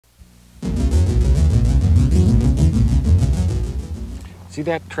See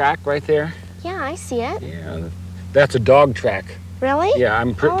that track right there? Yeah, I see it. Yeah, that's a dog track. Really? Yeah,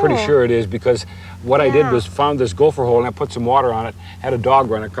 I'm pretty sure it is, because what I did was found this gopher hole and I put some water on it, had a dog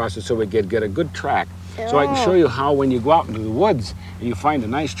run across it so we could get a good track. So I can show you how when you go out into the woods and you find a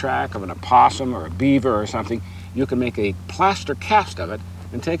nice track of an opossum or a beaver or something, you can make a plaster cast of it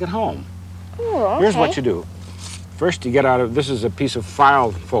and take it home. Oh, okay. Here's what you do. First you get out of, this is a piece of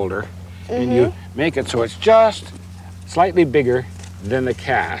file folder, and you make it so it's just slightly bigger than the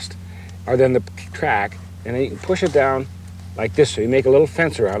cast, or than the track, and then you can push it down like this, so you make a little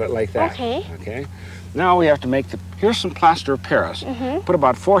fence around it like that. Okay. Okay. Now we have to make here's some plaster of Paris. Put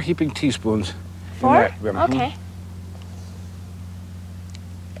about 4 heaping teaspoons in that. Okay.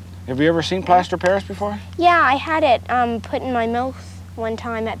 Have you ever seen plaster of Paris before? Yeah, I had it put in my mouth one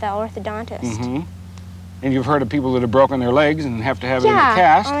time at the orthodontist. And you've heard of people that have broken their legs and have to have it in a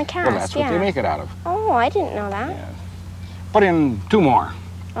cast? On a cast, well, that's what they make it out of. Oh, I didn't know that. Yeah. Put in 2 more.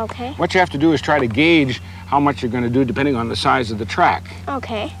 Okay. What you have to do is try to gauge how much you're going to do depending on the size of the track.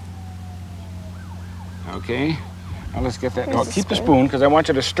 Okay. Okay. Now let's get that. Here's Keep the spoon, because I want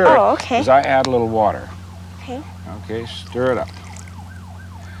you to stir it. Oh, okay. As I add a little water. Okay. Okay, stir it up.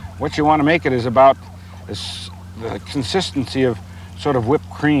 What you want to make it is about the consistency of sort of whipped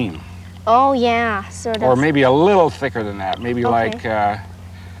cream. Oh, yeah, sort of. Or maybe a little thicker than that. Maybe like,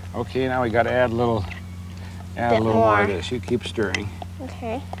 okay, now we got to add a little more of this. You keep stirring.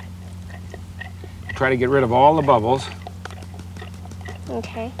 Okay. Try to get rid of all the bubbles.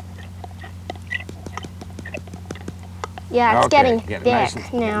 Okay. Yeah, it's getting thick nice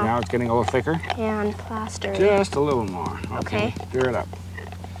now. Now it's getting a little thicker. Yeah, and plaster. Just a little more. Okay. Stir it up.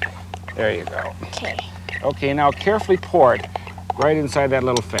 There you go. Okay. Okay, now carefully pour it right inside that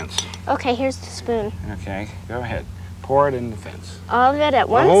little fence. Okay, here's the spoon. Okay, go ahead. Pour it in the fence. All of it at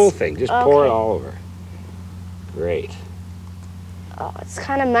once? The whole thing. Just pour it all over. Great. Oh, it's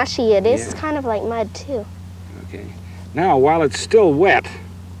kind of mushy. It is kind of like mud, too. Okay. Now, while it's still wet,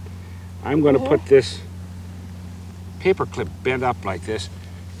 I'm going to put this paper clip bent up like this,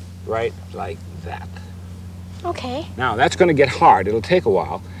 right like that. Okay. Now, that's going to get hard. It'll take a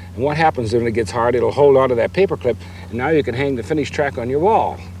while. And what happens when it gets hard, it'll hold onto that paper clip, and now you can hang the finished track on your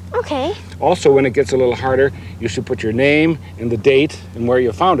wall. Okay. Also, when it gets a little harder, you should put your name and the date and where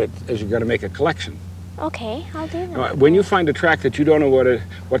you found it, as you're going to make a collection. Okay, I'll do that. Now, when you find a track that you don't know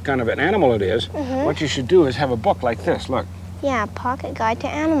what kind of an animal it is, what you should do is have a book like this, look. Yeah, Pocket Guide to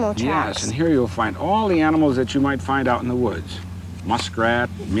Animal Tracks. Yes, and here you'll find all the animals that you might find out in the woods. Muskrat,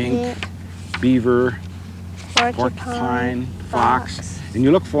 mink, beaver, porcupine, fox. And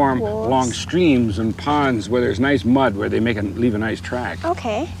you look for them along streams and ponds where there's nice mud, where they leave a nice track.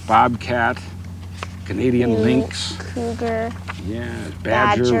 Okay. Bobcat, Canadian lynx. Cougar. Yeah,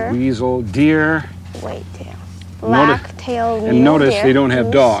 badger, weasel, deer. White-tailed. Black-tailed mule And notice deer. they don't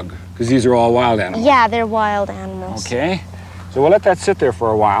have dog, because these are all wild animals. Yeah, they're wild animals. Okay. So we'll let that sit there for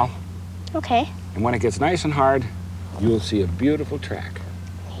a while. Okay. And when it gets nice and hard, you'll see a beautiful track.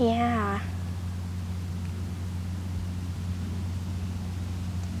 Yeah.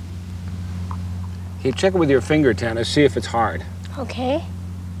 Okay, check it with your finger, Tana, see if it's hard. Okay.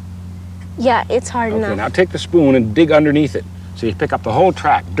 Yeah, it's hard enough. Okay, now take the spoon and dig underneath it, so you pick up the whole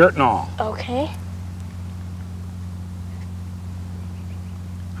track, dirt and all. Okay.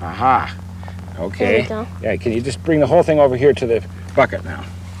 Aha. Okay. There we go. Yeah, can you just bring the whole thing over here to the bucket now?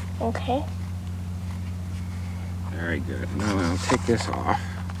 Okay. Very good. Now I'll take this off.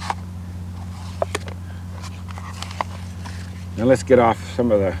 Now let's get off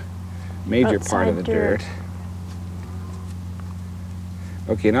some of the major part of the dirt.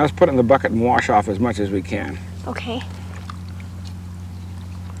 Okay, now let's put it in the bucket and wash off as much as we can. Okay.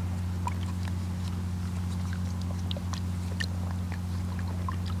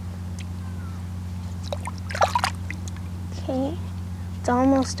 Okay, it's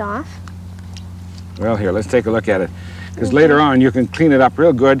almost off. Well, here, let's take a look at it. Because later on, you can clean it up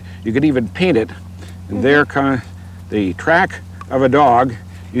real good. You could even paint it. And there comes the track of a dog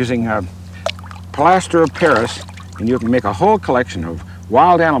using plaster of Paris. And you can make a whole collection of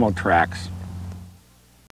wild animal tracks